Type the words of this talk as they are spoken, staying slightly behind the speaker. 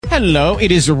Hello,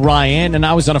 it is Ryan, and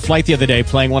I was on a flight the other day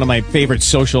playing one of my favorite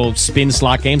social spin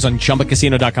slot games on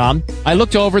ChumbaCasino.com. I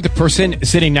looked over at the person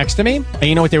sitting next to me, and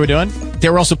you know what they were doing? They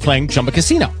were also playing Chumba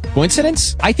Casino.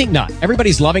 Coincidence? I think not.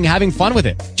 Everybody's loving having fun with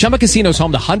it. Chumba Casino is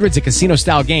home to hundreds of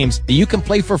casino-style games that you can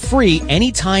play for free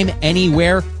anytime,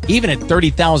 anywhere, even at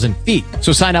 30,000 feet.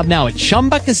 So sign up now at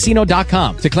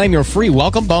ChumbaCasino.com to claim your free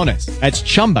welcome bonus. That's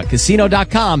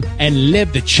ChumbaCasino.com and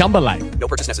live the Chumba life. No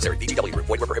purchase necessary. VGW. Void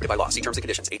where prohibited by law. See terms and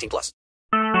conditions. 18+.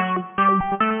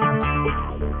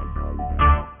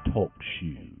 Talk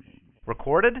shoes.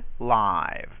 Recorded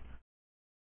live.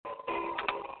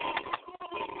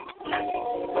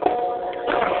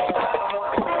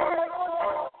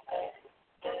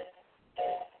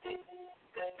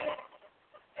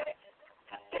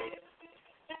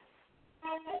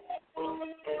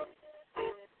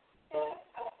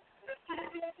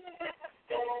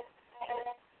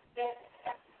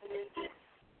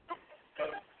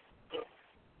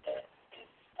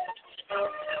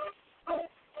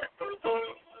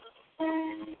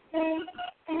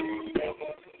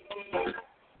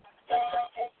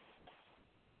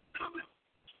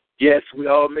 Yes, we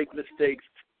all make mistakes,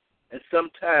 and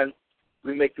sometimes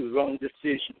we make the wrong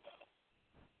decision.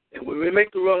 And when we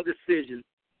make the wrong decision,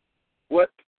 what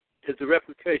is the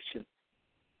repercussion?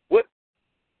 What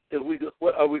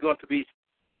are we going to be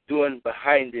doing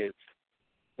behind this?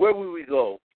 Where will we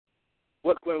go?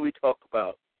 What will we talk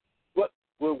about? What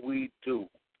will we do?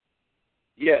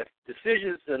 Yes,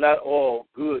 decisions are not all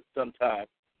good sometimes.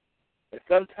 And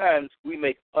sometimes we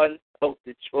make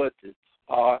unhealthy choices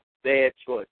or bad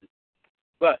choices.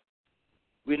 But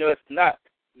we know it's not.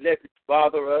 Let it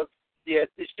bother us. Yes,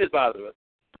 it should bother us.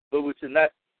 But we should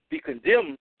not be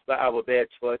condemned by our bad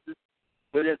choices.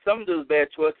 But then some of those bad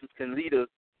choices can lead us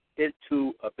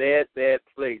into a bad, bad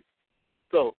place.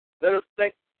 So let us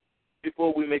think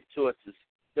before we make choices.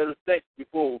 Let us think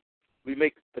before we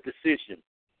make a decision.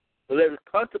 So let us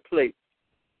contemplate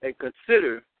and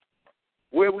consider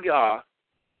where we are,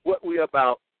 what we are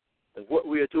about, and what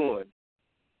we are doing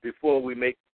before we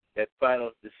make that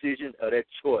final decision or that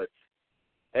choice.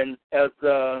 And as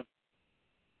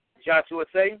Joshua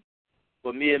say,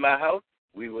 for me and my house,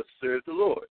 we will serve the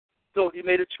Lord. So he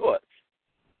made a choice.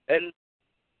 And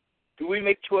do we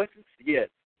make choices? Yes.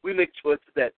 We make choices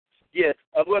that, yes,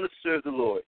 I'm going to serve the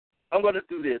Lord. I'm going to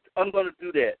do this. I'm going to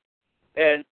do that.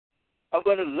 And I'm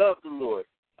going to love the Lord.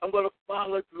 I'm going to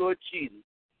follow the Lord Jesus.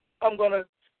 I'm going to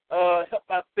help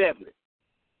my family.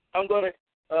 I'm going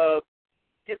to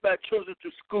get my children to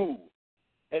school.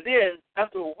 And then,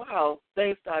 after a while,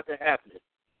 things start to happen.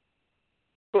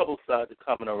 Trouble started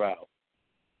coming around.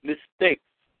 Mistakes,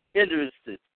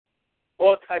 hindrances,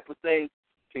 all type of things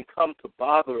can come to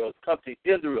bother us, come to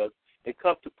hinder us, and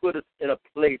come to put us in a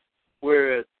place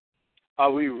where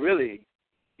are we really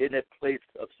in that place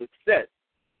of success.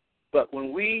 But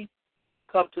when we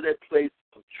come to that place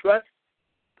of trust,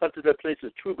 come to that place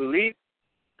of true belief,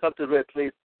 come to that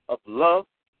place of love,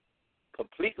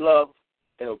 complete love,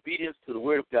 and obedience to the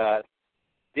Word of God,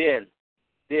 then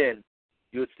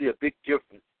you'll see a big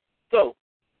difference. So,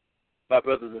 my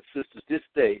brothers and sisters, this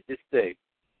day,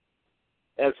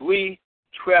 as we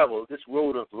travel this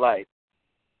road of life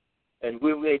and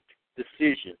we make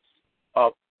decisions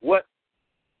of what,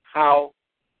 how,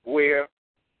 where,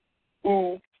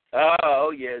 who,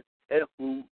 oh yes, and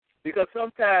who, because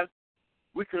sometimes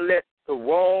we can let the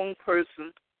wrong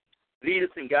person lead us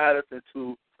and guide us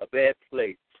into a bad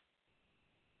place.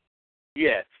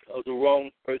 Yes, of the wrong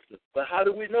person. But how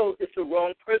do we know it's the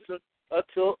wrong person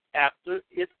until after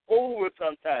it's over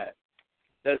sometimes?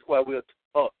 That's why we're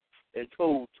taught and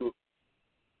told to,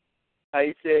 how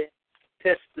you say,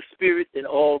 test the spirit in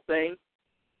all things,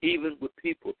 even with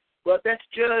people. But that's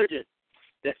judging.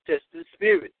 That's testing the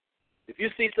spirit. If you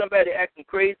see somebody acting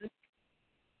crazy,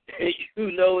 and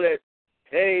you know that,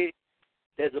 hey,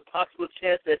 there's a possible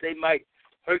chance that they might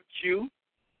hurt you,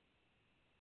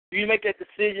 do you make that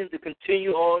decision to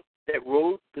continue on that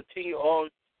road, continue on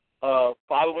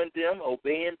following them,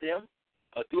 obeying them,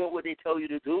 or doing what they tell you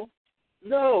to do?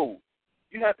 No.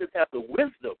 You have to have the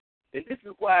wisdom. And this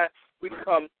is why we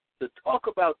come to talk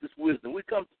about this wisdom. We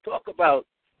come to talk about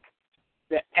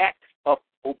the act of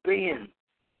obeying,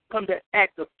 come the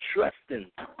act of trusting,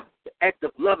 the act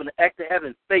of loving, the act of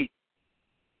having faith.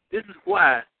 This is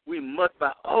why we must,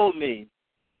 by all means,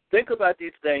 think about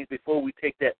these things before we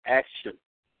take that action.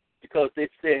 Because they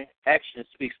say action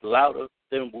speaks louder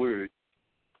than words.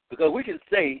 Because we can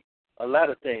say a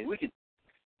lot of things. We can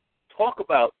talk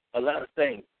about a lot of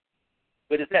things.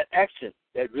 But it's that action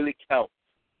that really counts.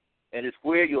 And it's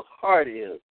where your heart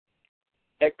is.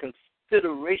 That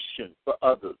consideration for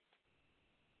others.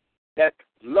 That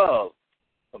love,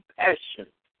 compassion,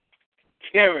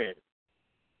 caring.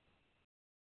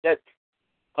 That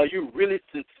are you really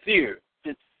sincere?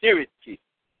 Sincerity.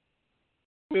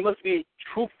 We must be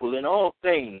truthful in all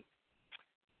things,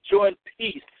 showing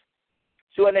peace,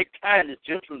 showing that kindness,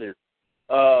 gentleness,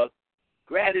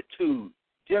 gratitude,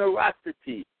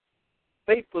 generosity,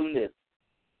 faithfulness,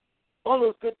 all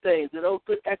those good things and those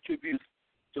good attributes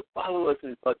to follow us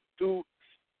and do,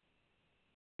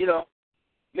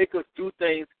 make us do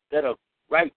things that are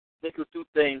right, make us do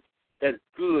things that is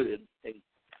good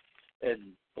and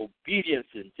obedience,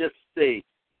 and just say,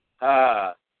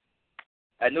 I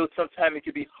know sometimes it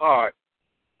can be hard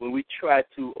when we try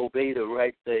to obey the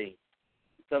right thing.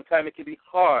 Sometimes it can be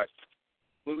hard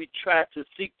when we try to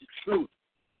seek the truth.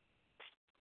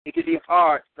 It can be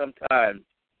hard sometimes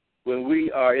when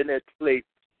we are in that place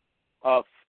of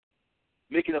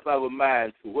making up our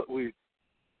minds for what we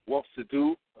want to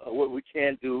do or what we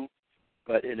can do.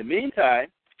 But in the meantime,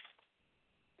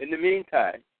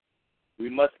 we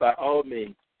must by all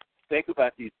means think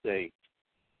about these things.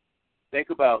 Think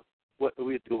about what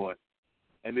we're doing.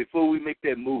 And before we make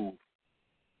that move,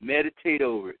 meditate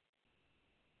over it.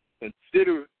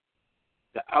 Consider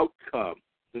the outcome.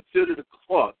 Consider the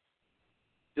cost.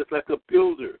 Just like a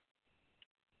builder,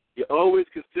 you always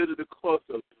consider the cost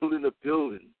of building a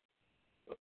building,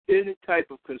 any type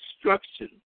of construction.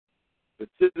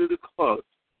 Consider the cost.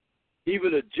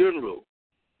 Even a general,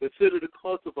 consider the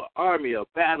cost of an army, a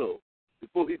battle,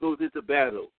 before he goes into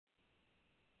battle.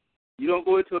 You don't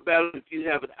go into a battle if you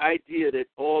have an idea that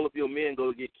all of your men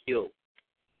going to get killed.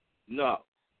 No.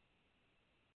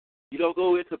 You don't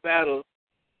go into battle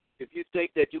if you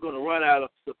think that you're going to run out of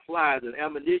supplies and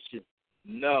ammunition.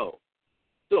 No.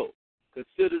 So,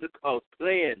 consider the cost,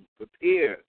 plan,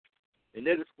 prepare. And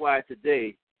that is why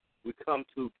today we come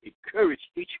to encourage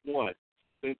each one,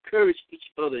 to encourage each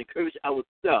other, encourage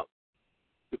ourselves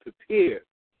to prepare,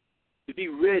 to be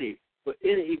ready for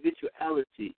any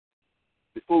eventuality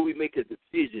before we make a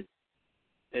decision.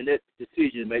 And that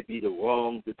decision may be the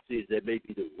wrong decision. That may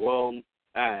be the wrong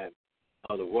time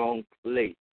or the wrong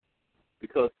place.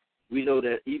 Because we know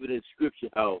that even in Scripture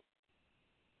how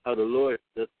the Lord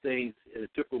does things in a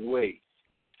different way.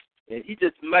 And he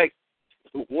just might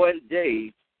one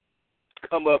day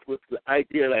come up with the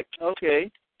idea like,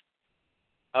 okay,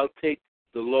 I'll take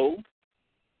the low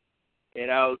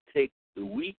and I'll take the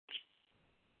weak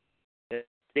and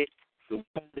take the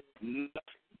one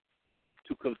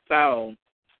to confound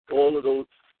all of those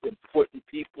important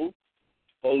people,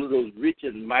 all of those rich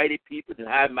and mighty people and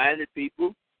high-minded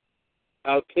people.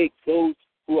 I'll take those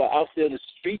who are out there in the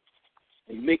streets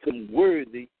and make them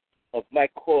worthy of my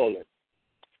calling.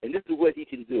 And this is what he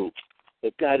can do.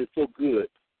 But God is so good.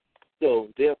 So,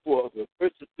 therefore, if a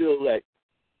person feels like,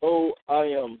 oh, I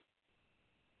am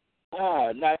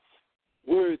not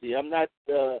worthy, I'm not,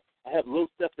 I have low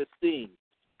self-esteem,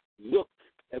 look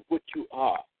at what you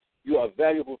are. You are a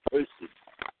valuable person.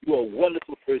 You are a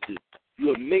wonderful person.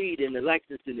 You are made in the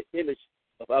likeness and the image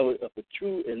of the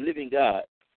true and living God.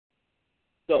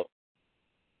 So,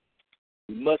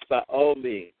 we must by all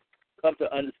means come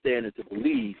to understand and to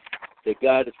believe that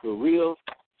God is for real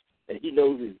and he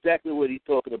knows exactly what he's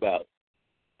talking about.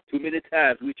 Too many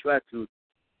times we try to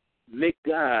make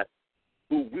God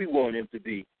who we want him to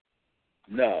be.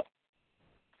 No.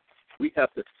 We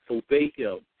have to obey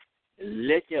him and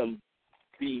let him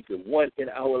be the one in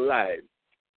our lives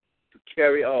to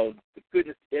carry on the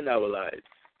goodness in our lives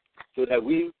so that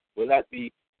we will not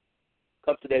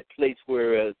come to that place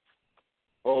where,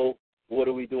 oh, what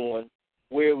are we doing?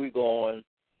 Where are we going?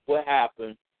 What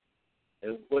happened?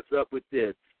 And what's up with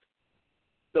this?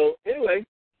 So anyway,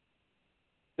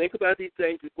 think about these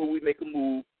things before we make a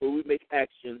move, before we make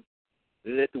action,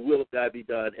 and let the will of God be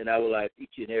done in our life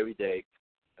each and every day.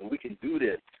 And we can do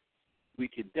this. We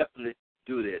can definitely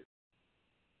do this.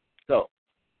 So,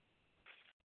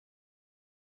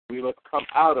 we must come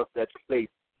out of that place,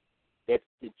 that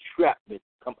entrapment,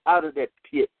 come out of that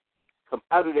pit, come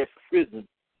out of that prison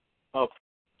of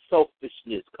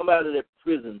selfishness, come out of that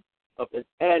prison of an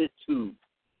attitude,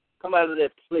 come out of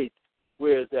that place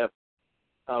where there's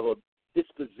our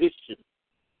disposition,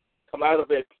 come out of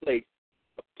that place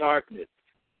of darkness.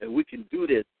 And we can do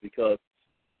this because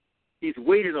he's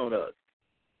waiting on us.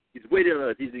 He's waiting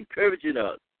on us. He's encouraging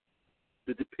us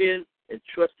to depend and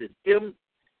trust in him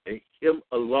and him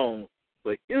alone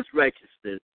for his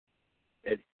righteousness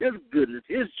and his goodness,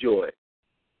 his joy,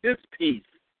 his peace.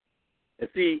 And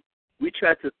see, we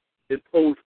try to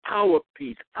impose our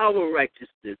peace, our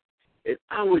righteousness, and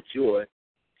our joy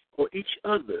for each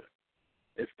other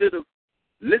instead of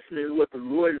listening to what the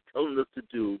Lord is telling us to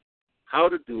do, how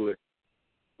to do it,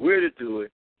 where to do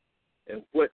it, and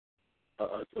what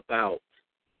it's about.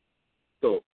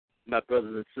 So, my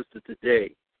brothers and sisters,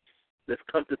 today, let's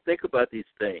come to think about these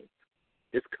things.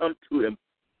 Let's come to,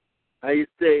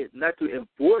 not to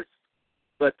enforce,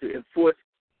 but to enforce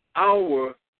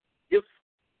our, if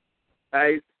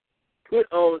I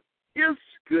put on His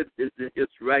goodness and His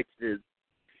righteousness,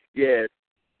 yes,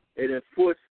 and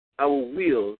enforce our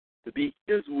will to be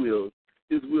His will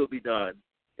be done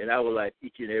in our life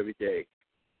each and every day.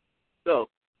 So,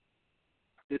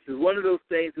 this is one of those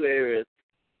things where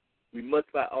we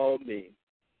must by all means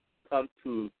come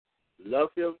to love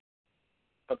Him,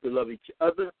 come to love each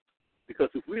other, because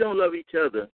if we don't love each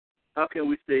other, how can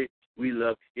we say we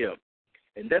love Him?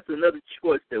 And that's another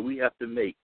choice that we have to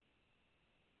make.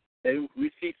 And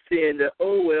we keep saying that,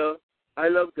 oh, well, I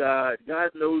love God.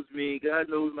 God knows me. God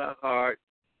knows my heart.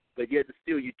 But yet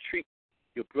still you treat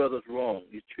your brothers wrong.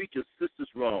 You treat your sisters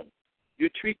wrong. You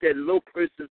treat that low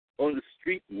person on the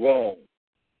street wrong.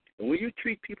 And when you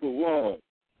treat people wrong,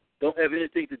 don't have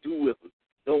anything to do with them,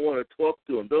 don't want to talk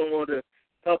to them, don't want to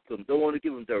help them, don't want to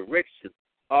give them direction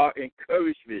or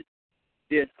encouragement,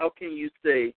 then how can you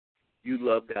say you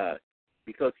love God?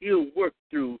 Because He'll work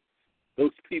through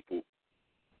those people.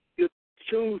 He'll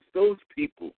choose those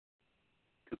people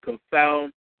to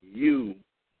confound you,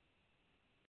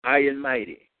 high and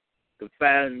mighty,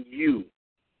 confound you,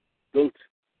 those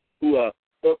who are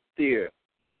up there,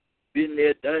 been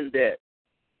there, done that,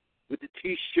 with the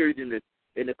T-shirt and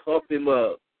the coffee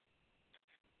mug.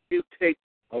 He'll take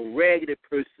a raggedy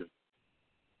person,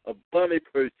 a bummy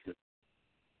person,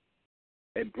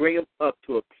 and bring him up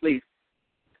to a place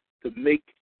to make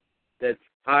that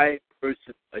high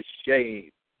person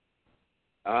ashamed.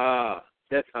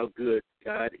 That's how good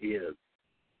God is,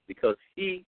 because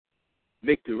He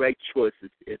makes the right choices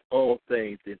in all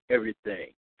things, in everything.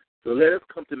 So let us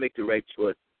come to make the right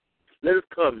choices. Let us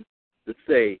come to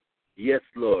say, yes,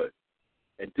 Lord,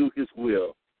 and do His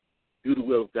will. Do the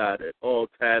will of God at all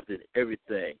times and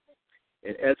everything.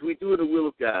 And as we do the will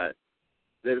of God,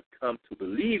 let us come to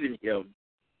believe in Him,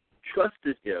 trust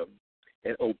in Him,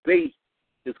 and obey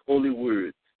His holy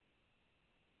words.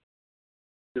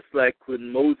 Just like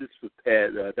when Moses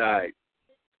died,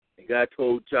 and God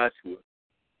told Joshua,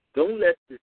 don't let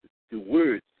the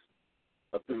words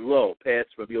of the law pass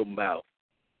from your mouth.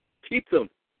 Keep them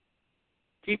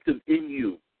in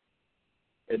you,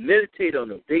 and meditate on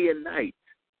them day and night,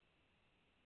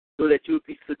 so that you'll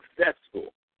be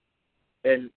successful.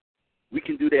 And we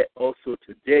can do that also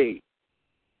today.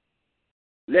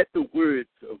 Let the words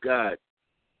of God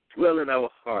dwell in our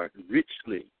heart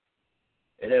richly.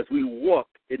 And as we walk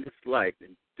in this life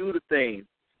and do the things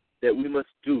that we must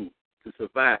do to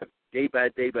survive day by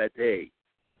day,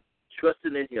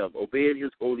 trusting in Him, obeying His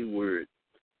holy word,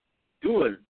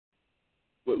 doing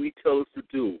what we tell us to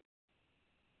do,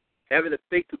 having the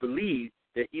faith to believe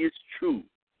that He is true,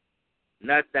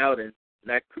 not doubting,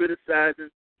 not criticizing,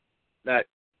 not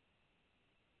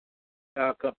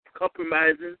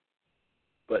compromising,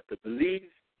 but to believe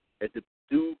and to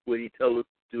do what He tells us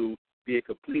to do, being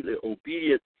completely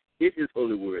obedient in His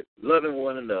holy word, loving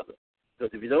one another.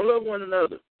 Because if you don't love one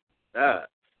another,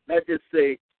 not just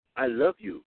say, I love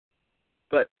you,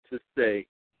 but to say,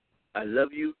 I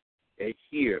love you, and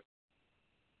here,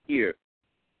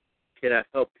 can I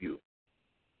help you?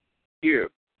 Here,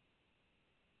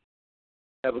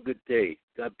 have a good day.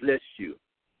 God bless you.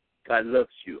 God loves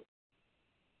you.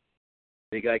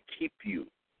 May God keep you.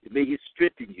 May He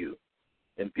strengthen you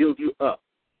and build you up.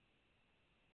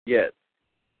 Yes,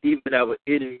 even our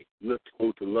enemies, we're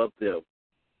told to love them.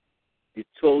 You're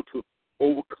told to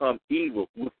overcome evil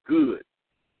with good.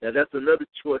 Now, that's another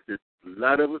choice that a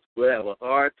lot of us will have a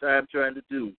hard time trying to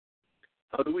do.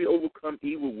 How do we overcome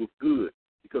evil with good?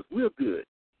 Because we're good.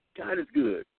 God is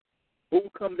good.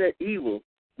 Overcome that evil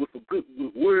with a good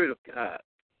word of God.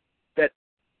 That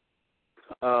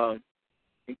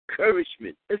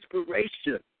encouragement,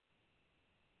 inspiration,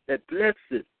 that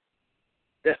blessing,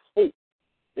 that hope,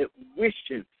 that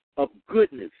wishing of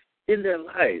goodness in their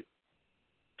lives.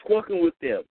 Talking with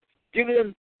them, giving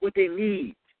them what they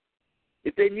need.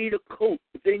 If they need a coat,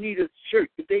 if they need a shirt,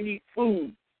 if they need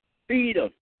food, feed them.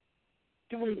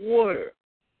 Give them water.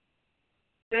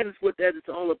 That is what that is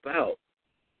all about.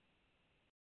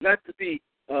 Not to be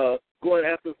going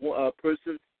after a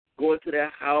person, going to their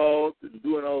house and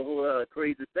doing all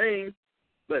crazy things,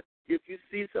 but if you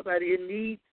see somebody in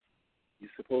need, you're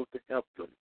supposed to help them.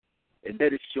 And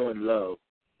that is showing love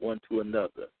one to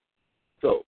another.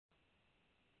 So,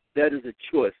 that is a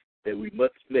choice that we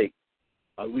must make.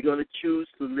 Are we going to choose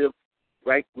to live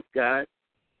right with God?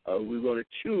 Or are we going to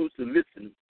choose to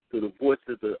listen to the voice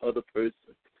of the other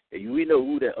person? And we know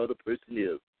who that other person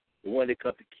is, the one one that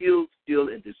comes to kill, steal,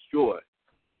 and destroy,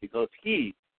 because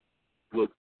he will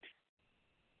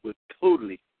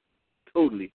totally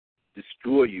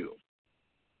destroy you.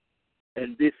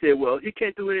 And they say, well, he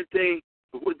can't do anything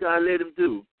but what God let him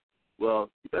do.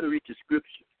 Well, you better read the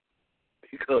scripture,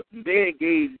 because man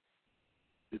gave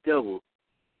the devil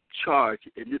charge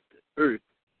in this earth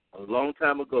a long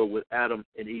time ago with Adam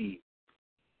and Eve.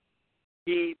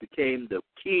 He became the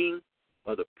king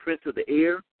or the prince of the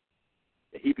air,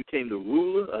 and he became the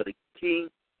ruler of the king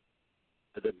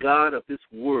of the God of this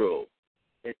world.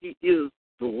 And he is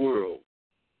the world,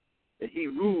 and he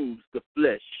rules the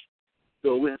flesh.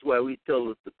 So that's why we tell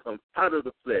us to come out of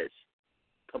the flesh,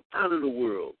 come out of the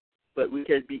world. But we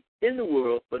can be in the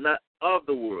world, but not of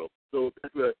the world. So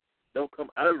that's why don't come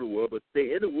out of the world, but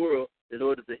stay in the world in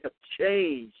order to help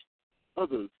change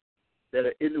others that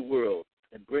are in the world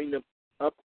and bring them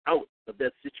up out of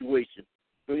that situation,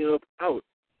 bring them up out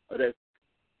of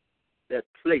that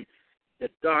place,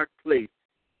 that dark place,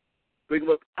 bring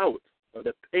them up out of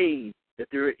the pain that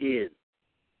they're in.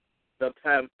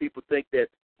 Sometimes people think that,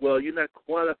 well, you're not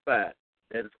qualified.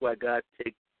 That is why God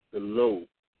takes the low.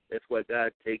 That's why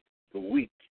God takes the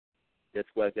weak. That's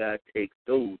why God takes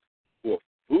those who are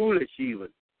foolish even,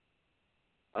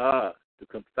 to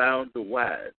confound the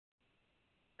wise.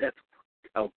 That's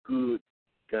how good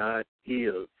God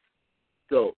is.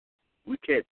 So we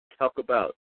can't talk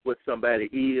about what somebody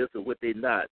is or what they're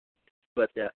not, but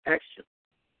their action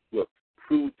will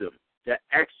prove them. Their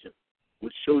action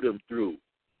will show them through.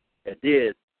 And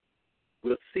then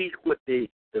we'll see what the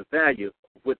value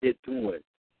of what they're doing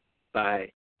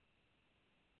by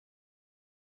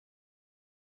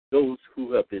those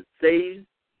who have been saved,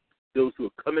 those who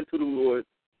are coming to the Lord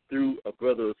through a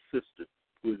brother or sister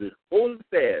who is holding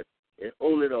fast and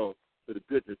holding on to the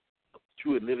goodness of the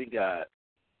true and living God.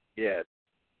 Yes,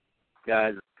 God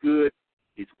is good,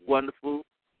 He's wonderful,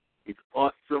 He's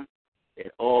awesome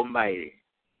and almighty.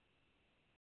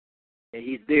 And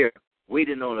He's there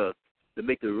waiting on us to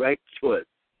make the right choice,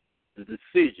 the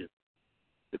decision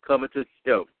to come into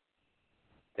Him.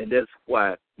 And that's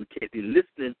why we can't be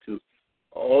listening to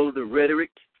all of the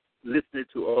rhetoric, listening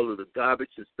to all of the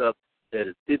garbage and stuff that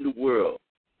is in the world.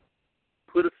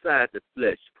 Put aside the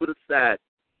flesh. Put aside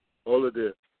all of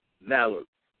the malice.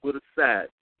 Put aside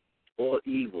all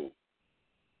evil.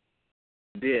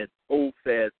 And then hold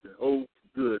fast and hold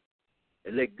good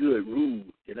and let good rule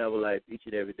in our life each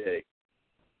and every day.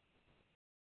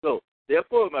 So,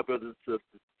 therefore, my brothers and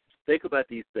sisters, think about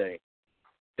these things.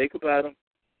 Think about them.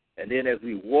 And then as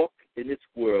we walk in this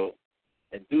world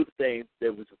and do the things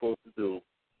that we're supposed to do,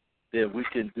 then we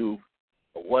can do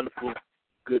a wonderful,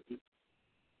 good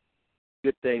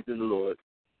things in the Lord.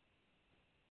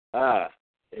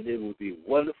 And it will be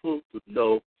wonderful to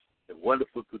know and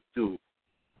wonderful to do.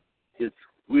 His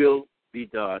will be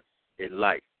done in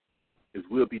life. His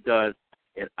will be done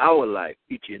in our life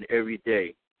each and every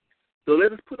day. So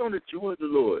let us put on the joy of the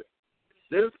Lord.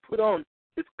 Let us put on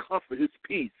His comfort, His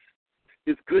peace,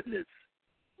 His goodness.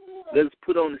 Let us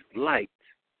put on His light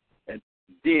and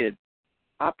then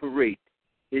operate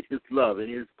in His love and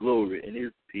His glory and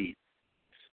His peace.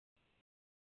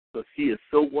 Because He is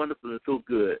so wonderful and so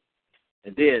good.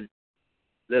 And then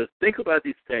let us think about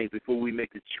these things before we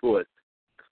make the choice.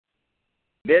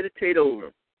 Meditate over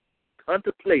them.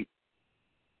 Contemplate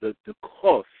the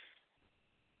cost.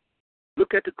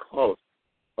 Look at the cost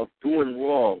of doing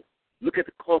wrong. Look at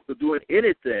the cost of doing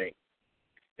anything.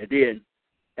 And then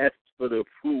ask for the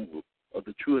approval of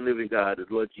the true and living God, the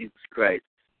Lord Jesus Christ,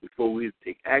 before we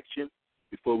take action,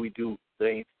 before we do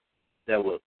things that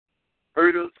will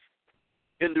hurt us,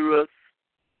 hinder us,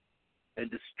 and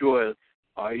destroy us,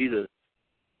 or either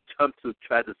come to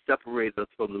try to separate us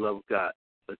from the love of God.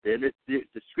 But then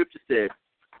the scripture says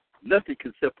nothing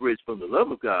can separate us from the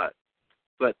love of God,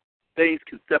 but things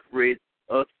can separate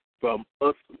us from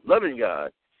us loving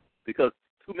God, because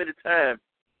too many times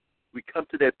we come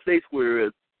to that place where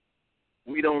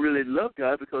we don't really love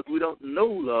God because we don't know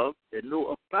love and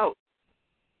know about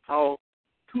how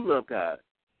to love God.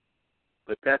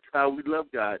 But that's how we love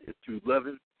God, is through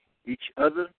loving each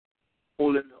other,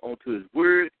 holding on to His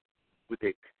word with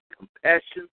a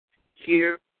compassion,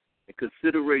 care, and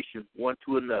consideration one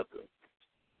to another.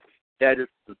 That is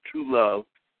the true love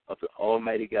of the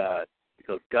Almighty God,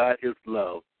 because God is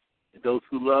love. And those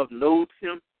who love knows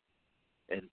Him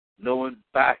and knowing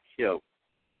by Him.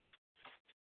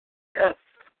 Yes.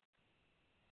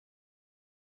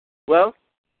 Well,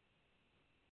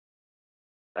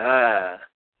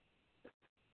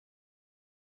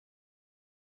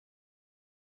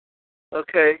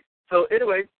 okay. So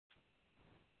anyway,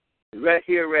 right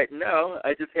here, right now,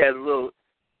 I just had a little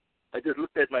I just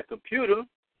looked at my computer,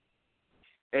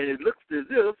 and it looks as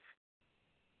if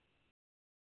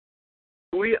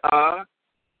we are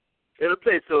in a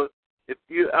place. So if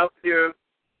you're out there,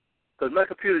 because my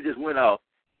computer just went off.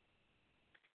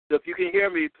 So if you can hear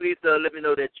me, please let me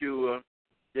know that you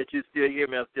still hear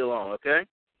me. I'm still on, okay?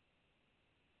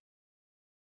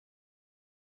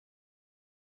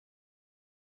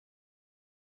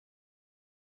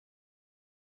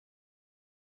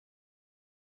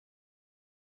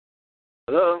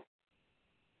 Hello?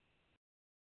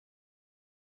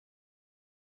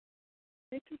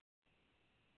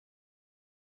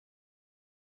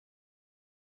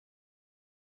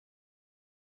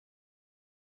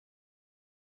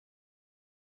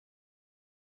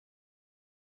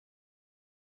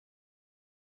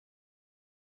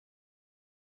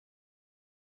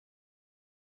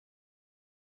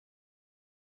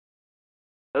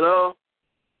 Hello?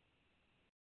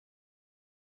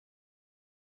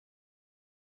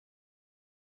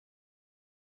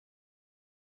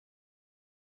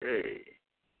 Hey.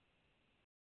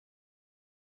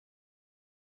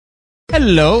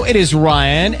 Hello, it is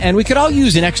Ryan, and we could all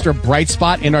use an extra bright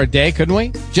spot in our day, couldn't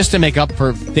we? Just to make up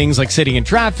for things like sitting in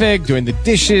traffic, doing the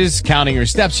dishes, counting your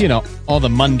steps, you know, all the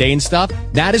mundane stuff.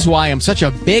 That is why I'm such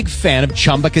a big fan of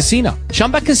Chumba Casino.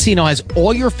 Chumba Casino has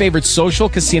all your favorite social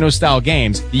casino-style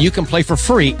games that you can play for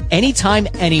free anytime,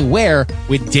 anywhere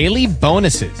with daily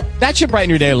bonuses. That should brighten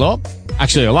your day a little.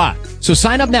 Actually, a lot. So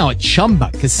sign up now at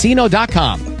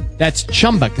ChumbaCasino.com. That's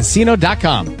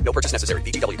ChumbaCasino.com. No purchase necessary.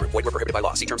 VGW Group. Void where prohibited by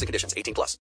law. See terms and conditions. 18+.